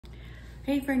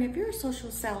Hey friend, if you're a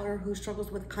social seller who struggles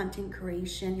with content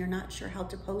creation, you're not sure how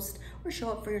to post or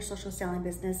show up for your social selling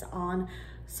business on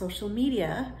social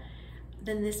media,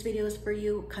 then this video is for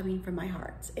you, coming from my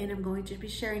heart. And I'm going to be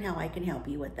sharing how I can help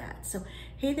you with that. So,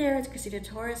 hey there, it's Christina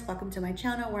Torres. Welcome to my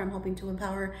channel where I'm hoping to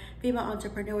empower female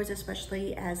entrepreneurs,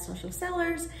 especially as social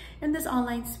sellers in this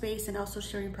online space, and also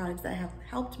sharing products that have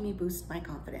helped me boost my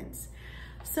confidence.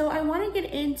 So I want to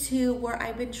get into where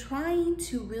I've been trying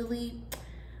to really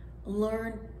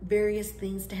learn various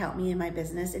things to help me in my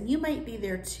business, and you might be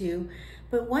there too.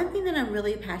 But one thing that I'm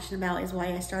really passionate about is why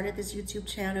I started this YouTube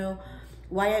channel,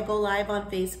 why I go live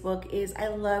on Facebook, is I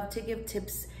love to give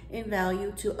tips and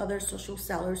value to other social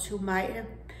sellers who might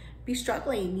be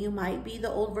struggling. You might be the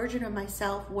old version of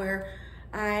myself where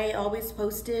I always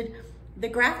posted the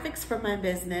graphics for my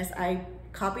business. I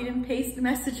copied and pasted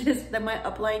messages that my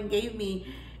upline gave me.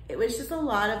 It was just a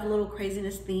lot of little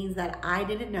craziness things that I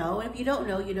didn't know. And if you don't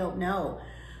know, you don't know.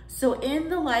 So in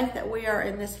the life that we are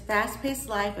in, this fast-paced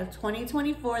life of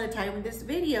 2024, the time of this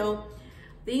video,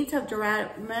 things have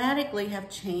dramatically have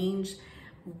changed.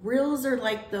 Reels are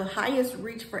like the highest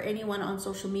reach for anyone on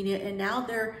social media. And now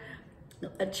they're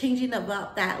changing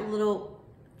about that little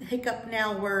hiccup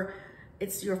now where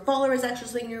it's your followers actually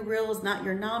seeing your reels, not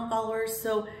your non-followers.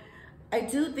 So I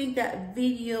do think that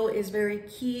video is very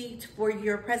key for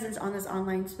your presence on this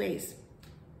online space.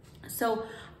 So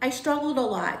I struggled a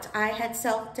lot. I had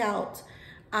self-doubt.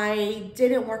 I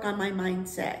didn't work on my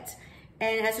mindset.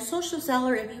 And as a social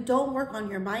seller, if you don't work on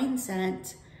your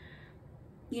mindset,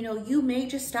 you may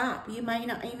just stop. You might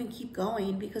not even keep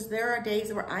going, because there are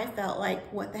days where I felt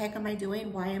like, what the heck am I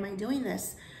doing? Why am I doing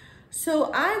this?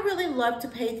 So I really love to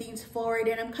pay things forward,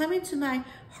 and I'm coming to my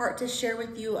heart to share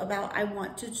with you about, I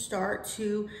want to start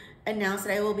to announce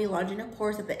that I will be launching a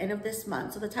course at the end of this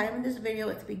month. So the time of this video,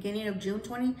 at the beginning of June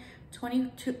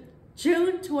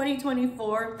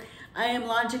 2024, I am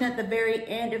launching at the very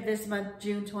end of this month,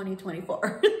 June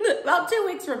 2024, about 2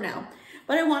 weeks from now.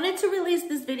 But I wanted to release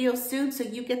this video soon so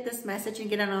you get this message and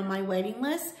get it on my waiting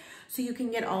list so you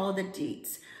can get all of the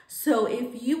deets. So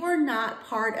if you are not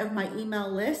part of my email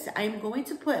list, I'm going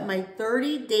to put my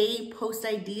 30-day post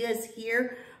ideas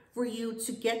here for you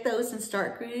to get those and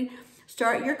start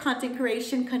your content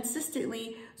creation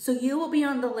consistently, so you will be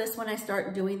on the list when I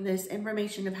start doing this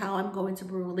information of how I'm going to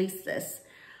release this.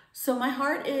 So my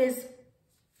heart is,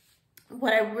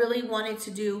 what I really wanted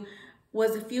to do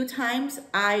was, a few times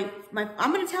I'm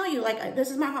going to tell you, like,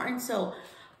 this is my heart and soul.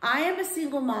 I am a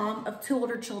single mom of 2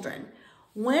 older children.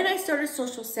 When I started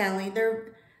social selling,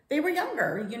 they were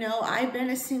younger. I've been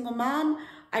a single mom.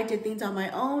 I did things on my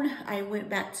own. I went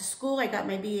back to school. I got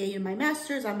my BA and my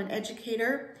master's. I'm an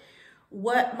educator.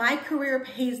 My career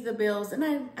pays the bills,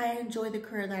 and I enjoy the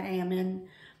career that I am in.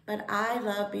 But I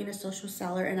love being a social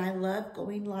seller, and I love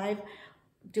going live,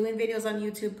 doing videos on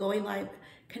YouTube, going live,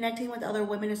 connecting with other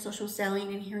women in social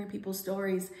selling and hearing people's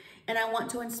stories. And I want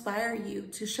to inspire you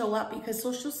to show up, because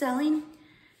social selling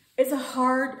is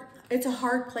it's a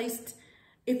hard place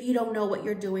if you don't know what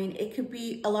you're doing. It could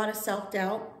be a lot of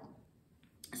self-doubt.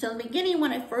 So in the beginning,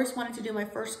 when I first wanted to do my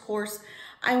first course,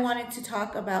 I wanted to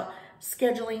talk about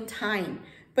scheduling time,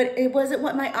 but it wasn't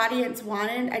what my audience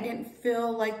wanted. I didn't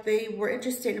feel like they were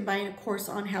interested in buying a course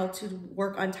on how to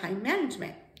work on time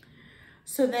management.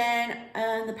 So then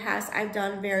in the past, I've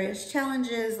done various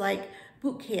challenges like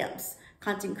boot camps,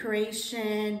 content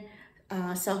creation,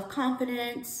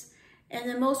 self-confidence. And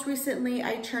then most recently,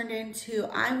 I turned into,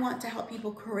 I want to help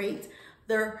people create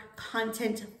their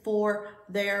content for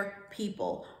their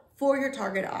people, for your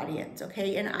target audience,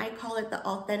 okay? And I call it the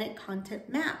Authentic Content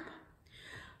Map.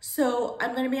 So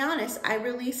I'm gonna be honest, I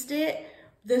released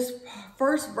this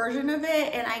first version of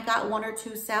it, and I got 1 or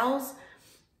 2 sales,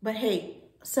 but hey,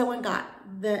 someone got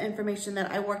the information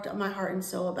that I worked on my heart and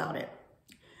soul about it.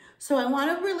 So I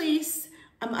wanna release,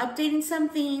 I'm updating some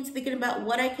things, thinking about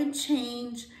what I can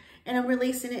change, and I'm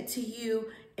releasing it to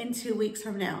you in 2 weeks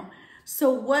from now.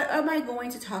 So what am I going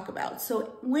to talk about?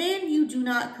 So when you do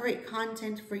not create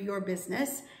content for your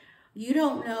business, you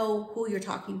don't know who you're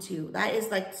talking to. That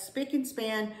is like spick and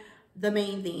span. The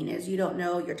main thing is you don't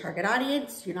know your target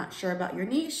audience. You're not sure about your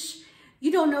niche.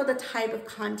 You don't know the type of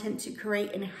content to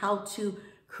create and how to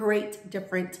create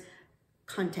different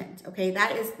content, okay?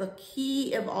 That is the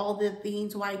key of all the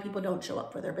things why people don't show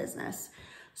up for their business.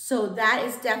 So that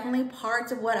is definitely part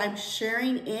of what I'm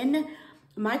sharing in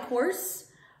my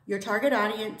course, your target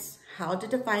audience, how to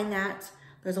define that.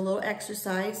 There's a little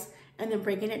exercise, and then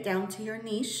breaking it down to your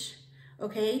niche,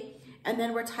 okay? And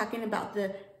then we're talking about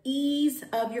the ease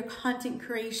of your content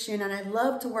creation, and I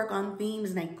love to work on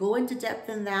themes, and I go into depth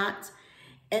in that.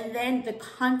 And then the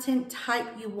content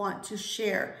type you want to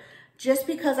share. Just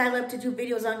because I love to do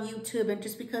videos on YouTube and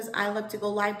just because I love to go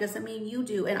live doesn't mean you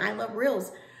do. And I love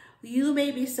Reels. You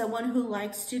may be someone who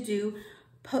likes to do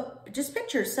just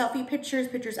pictures, selfie pictures,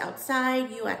 pictures outside,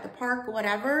 you at the park,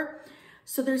 whatever.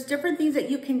 So there's different things that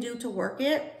you can do to work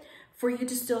it for you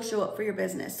to still show up for your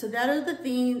business. So that are the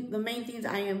main things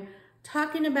I am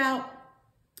talking about.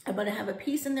 I'm going to have a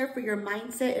piece in there for your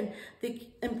mindset and the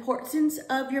importance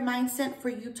of your mindset for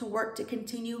you to work to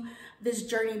continue this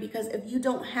journey. Because if you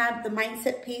don't have the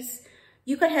mindset piece,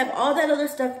 you could have all that other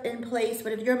stuff in place,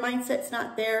 but if your mindset's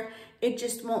not there, it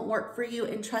just won't work for you.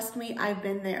 And trust me, I've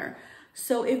been there.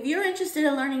 So if you're interested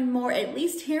in learning more, at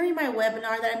least hearing my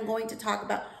webinar that I'm going to talk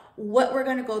about what we're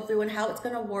going to go through and how it's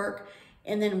going to work,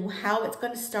 and then how it's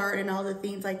going to start and all the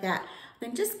things like that,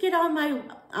 then just get on my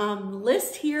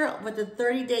list here with the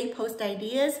 30-day post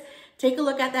ideas. Take a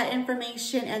look at that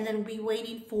information and then be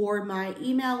waiting for my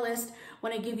email list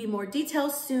when I give you more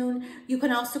details soon. You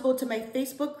can also go to my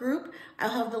Facebook group. I'll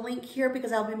have the link here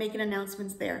because I'll be making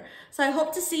announcements there. So I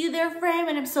hope to see you there, friend,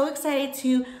 and I'm so excited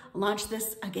to launch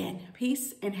this again.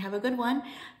 Peace and have a good one.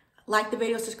 Like the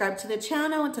video, subscribe to the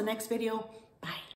channel. Until next video, bye.